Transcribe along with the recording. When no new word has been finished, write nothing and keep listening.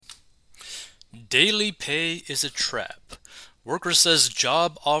Daily pay is a trap. Worker says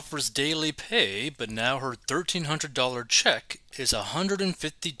job offers daily pay, but now her $1,300 check is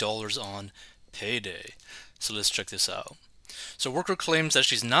 $150 on payday. So let's check this out. So worker claims that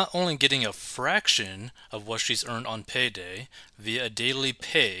she's not only getting a fraction of what she's earned on payday via a daily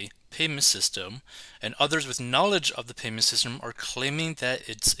payment system, and others with knowledge of the payment system are claiming that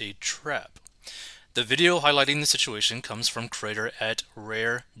it's a trap. The video highlighting the situation comes from creator at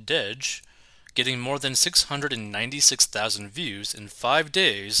Rare Dej, getting more than 696,000 views in 5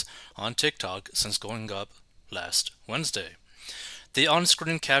 days on TikTok since going up last Wednesday. The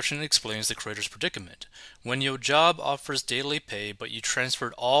on-screen caption explains the creator's predicament. When your job offers daily pay but you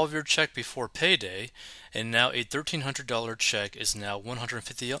transferred all of your check before payday, and now a $1,300 check is now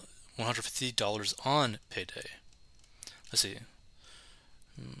 $150 on payday. Let's see.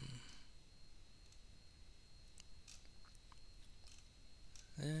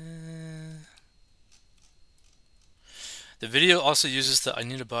 The video also uses the "I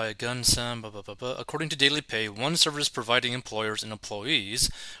need to buy a gun" sound, blah blah blah blah. According to Daily Pay, one service providing employers and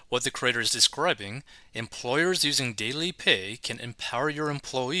employees what the creator is describing, employers using Daily Pay can empower your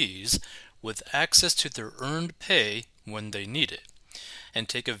employees with access to their earned pay when they need it, and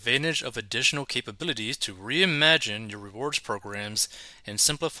take advantage of additional capabilities to reimagine your rewards programs and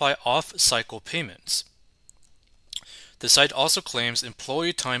simplify off-cycle payments. The site also claims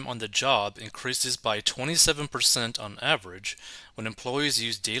employee time on the job increases by 27% on average when employees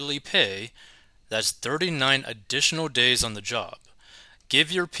use daily pay. That's 39 additional days on the job.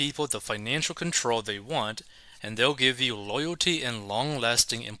 Give your people the financial control they want, and they'll give you loyalty and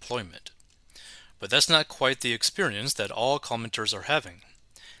long-lasting employment. But that's not quite the experience that all commenters are having.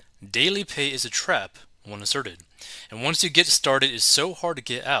 Daily pay is a trap, one asserted. And once you get started, it's so hard to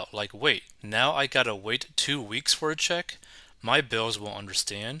get out. Like, wait, now I gotta wait 2 weeks for a check? My bills won't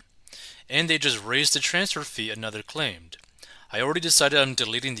understand. And they just raised the transfer fee, another claimed. I already decided I'm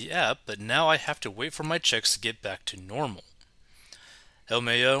deleting the app, but now I have to wait for my checks to get back to normal. El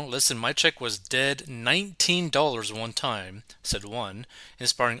Mayo, listen, my check was dead $19 one time, said one,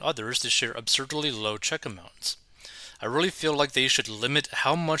 inspiring others to share absurdly low check amounts. I really feel like they should limit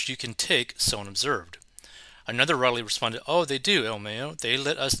how much you can take, someone observed. Another rally responded, oh, they do, El Mayo. They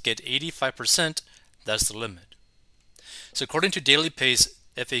let us get 85%. That's the limit. So according to Daily Pay's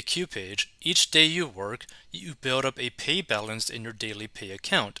FAQ page, each day you work, you build up a pay balance in your Daily Pay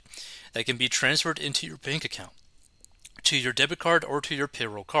account that can be transferred into your bank account, to your debit card, or to your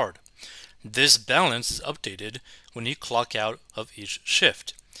payroll card. This balance is updated when you clock out of each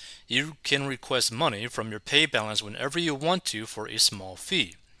shift. You can request money from your pay balance whenever you want to for a small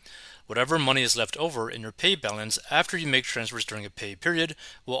fee. Whatever money is left over in your pay balance after you make transfers during a pay period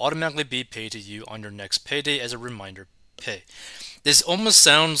will automatically be paid to you on your next payday as a reminder pay. This almost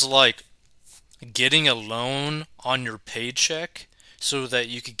sounds like getting a loan on your paycheck so that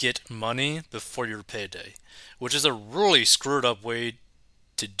you could get money before your payday, which is a really screwed up way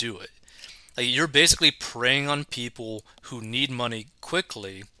to do it. Like, you're basically preying on people who need money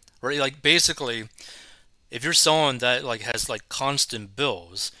quickly, right? Like, basically, if you're someone that has constant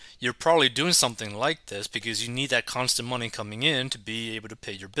bills, you're probably doing something like this because you need that constant money coming in to be able to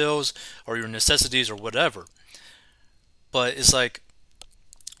pay your bills or your necessities or whatever. But it's like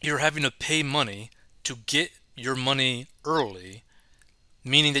you're having to pay money to get your money early,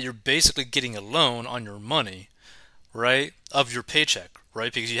 meaning that you're basically getting a loan on your money, right, of your paycheck,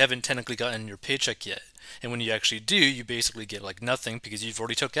 right? Because you haven't technically gotten your paycheck yet. And when you actually do, you basically get nothing because you've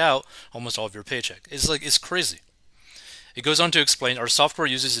already took out almost all of your paycheck. It's crazy. It goes on to explain our software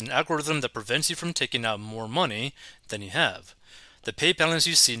uses an algorithm that prevents you from taking out more money than you have. The pay balance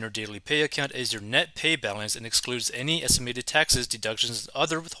you see in your daily pay account is your net pay balance and excludes any estimated taxes, deductions, and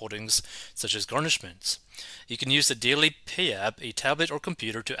other withholdings such as garnishments. You can use the Daily Pay app, a tablet or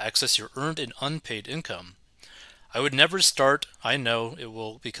computer to access your earned and unpaid income. I would never start. I know it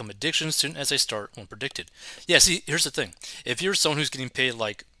will become addiction soon as I start, one predicted. Yeah, see, here's the thing. If you're someone who's getting paid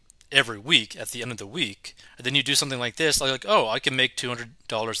every week at the end of the week, and then you do something like this, oh, I can make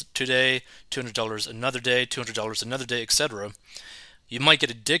 $200 today, $200 another day, $200 another day, etc. You might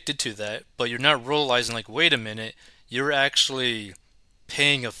get addicted to that, but you're not realizing, wait a minute, you're actually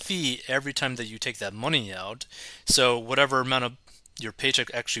paying a fee every time that you take that money out. So whatever amount of your paycheck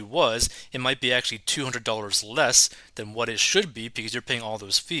actually was, it might be actually $200 less than what it should be because you're paying all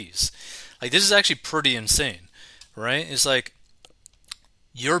those fees. This is actually pretty insane, right? It's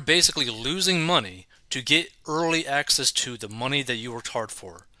you're basically losing money to get early access to the money that you worked hard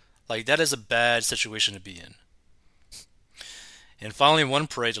for. That is a bad situation to be in. And finally, one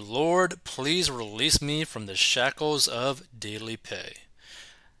prayed, Lord, please release me from the shackles of daily pay.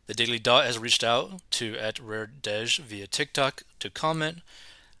 The Daily Dot has reached out to at RareDej via TikTok to comment.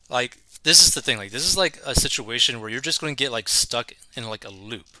 Like, this is the thing. Like, this is like a situation where you're just going to get like stuck in like a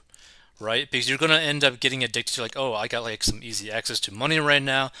loop, right? Because you're going to end up getting addicted to like, oh, I got like some easy access to money right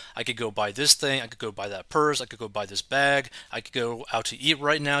now. I could go buy this thing. I could go buy that purse. I could go buy this bag. I could go out to eat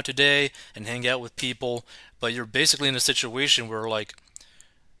right now today and hang out with people. But you're basically in a situation where like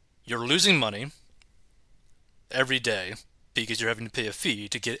you're losing money every day because you're having to pay a fee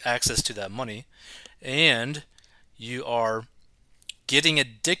to get access to that money, and you are getting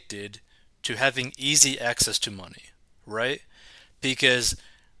addicted to having easy access to money, right? Because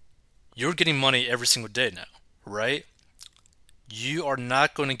you're getting money every single day now, right? You are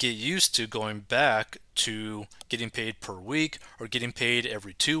not going to get used to going back to getting paid per week or getting paid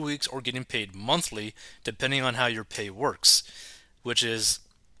every 2 weeks or getting paid monthly, depending on how your pay works, which is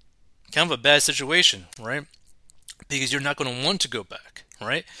kind of a bad situation, right? Because you're not going to want to go back,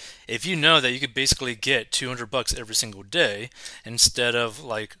 right? If you know that you could basically get $200 every single day instead of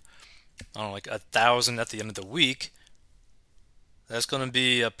like, I don't know, like 1,000 at the end of the week, that's going to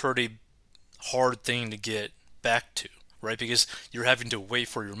be a pretty hard thing to get back to, right? Because you're having to wait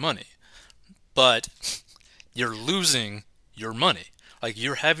for your money, but you're losing your money. Like,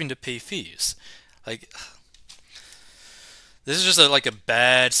 you're having to pay fees. Like, this is just like a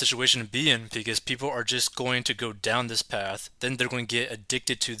bad situation to be in because people are just going to go down this path. Then they're going to get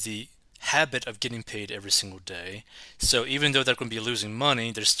addicted to the habit of getting paid every single day. So even though they're going to be losing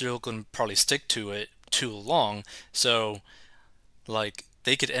money, they're still going to probably stick to it too long. So like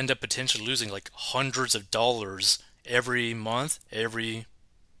they could end up potentially losing like hundreds of dollars every month, every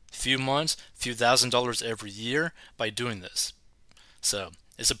few months, few $1,000s every year by doing this. So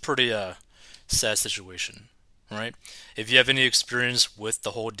it's a pretty sad situation, right? If you have any experience with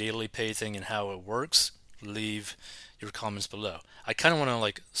the whole daily pay thing and how it works, leave your comments below. I kind of want to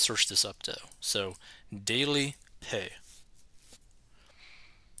like search this up though. So daily pay.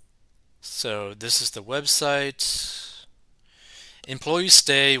 So this is the website. Employees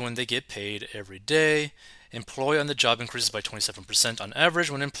stay when they get paid every day. Employee on the job increases by 27% on average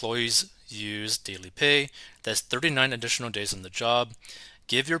when employees use daily pay. That's 39 additional days on the job.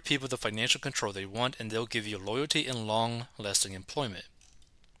 Give your people the financial control they want, and they'll give you loyalty and long-lasting employment.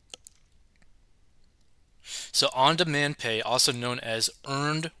 So on-demand pay, also known as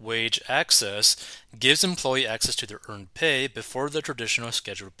earned wage access, gives employee access to their earned pay before the traditional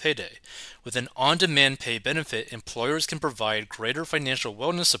scheduled payday. With an on-demand pay benefit, employers can provide greater financial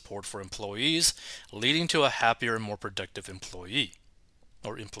wellness support for employees, leading to a happier and more productive employee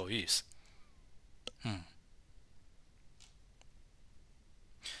or employees.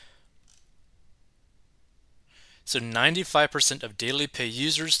 So 95% of daily pay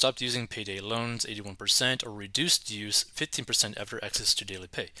users stopped using payday loans, 81%, or reduced use 15% after access to daily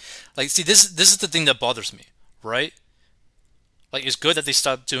pay. Like, see, this is the thing that bothers me, right? Like, it's good that they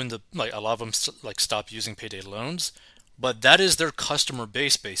stopped doing like a lot of them like stop using payday loans, but that is their customer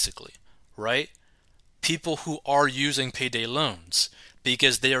base basically, right? People who are using payday loans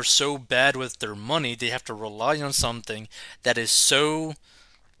because they are so bad with their money, they have to rely on something that is so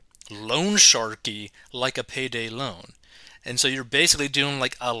loan sharky like a payday loan. And so you're basically doing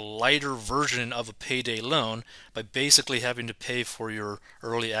like a lighter version of a payday loan by basically having to pay for your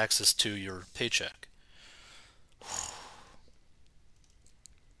early access to your paycheck.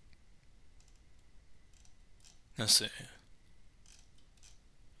 Let's see.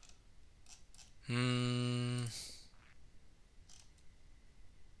 Hmm.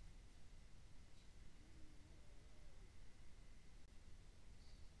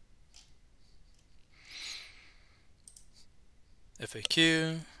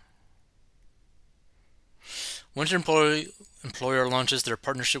 FAQ. Once your employer launches their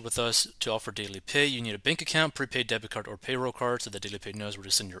partnership with us to offer daily pay, you need a bank account, prepaid debit card, or payroll card so that daily pay knows where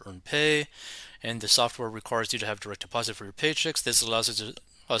to send your earned pay. And the software requires you to have direct deposit for your paychecks. This allows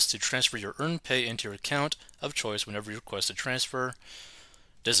us to transfer your earned pay into your account of choice whenever you request a transfer.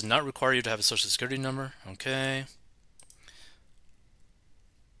 Does not require you to have a social security number. Okay.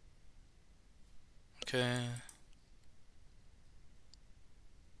 Okay.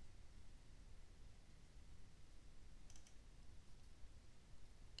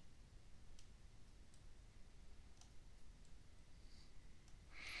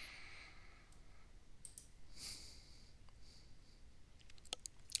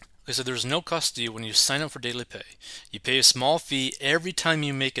 Okay, so there's no cost to you when you sign up for daily pay. You pay a small fee every time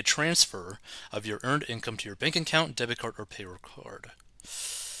you make a transfer of your earned income to your bank account, debit card, or payroll card.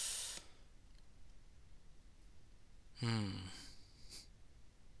 Hmm.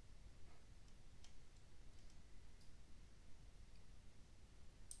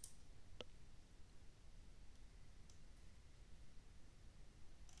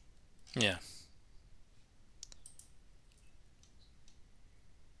 Yeah.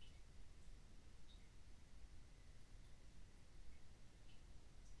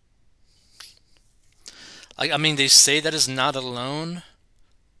 I mean, they say that is not a loan,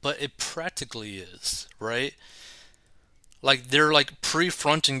 but it practically is, right? Like they're like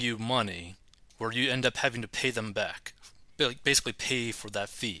pre-fronting you money where you end up having to pay them back. Like basically pay for that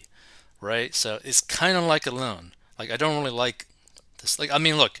fee, right? So it's kind of like a loan. Like I don't really like this. Like I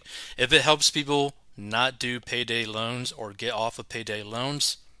mean, look, if it helps people not do payday loans or get off of payday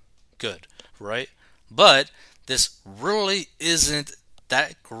loans, good, right? But this really isn't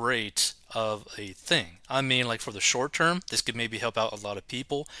that great of a thing. I mean, like for the short term, this could maybe help out a lot of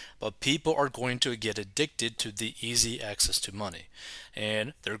people, but people are going to get addicted to the easy access to money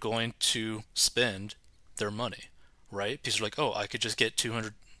and they're going to spend their money, right? Because they're like, oh, I could just get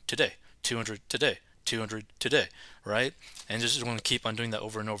 200 today, 200 today, 200 today, right? And just going to keep on doing that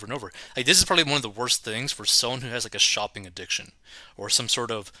over and over and over. Like this is probably one of the worst things for someone who has like a shopping addiction or some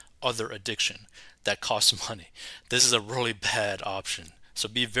sort of other addiction that costs money. This is a really bad option. So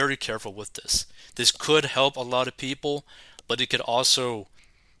be very careful with this. This could help a lot of people, but it could also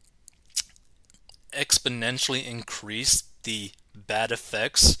exponentially increase the bad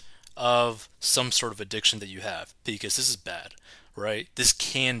effects of some sort of addiction that you have because this is bad, right? This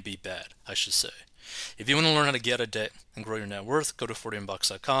can be bad, I should say. If you want to learn how to get out of debt and grow your net worth, go to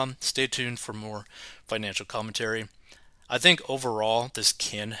 40inbox.com. Stay tuned for more financial commentary. I think overall this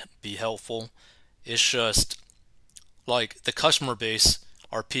can be helpful. It's just like the customer base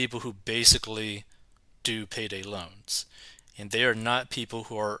are people who basically do payday loans, and they are not people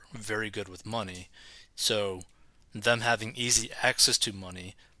who are very good with money. So, them having easy access to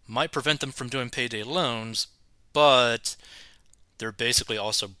money might prevent them from doing payday loans, but they're basically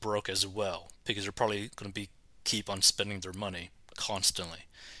also broke as well because they're probably going to be keep on spending their money constantly.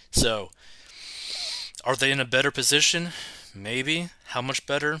 So, are they in a better position? Maybe. How much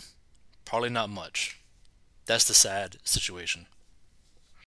better? Probably not much. That's the sad situation.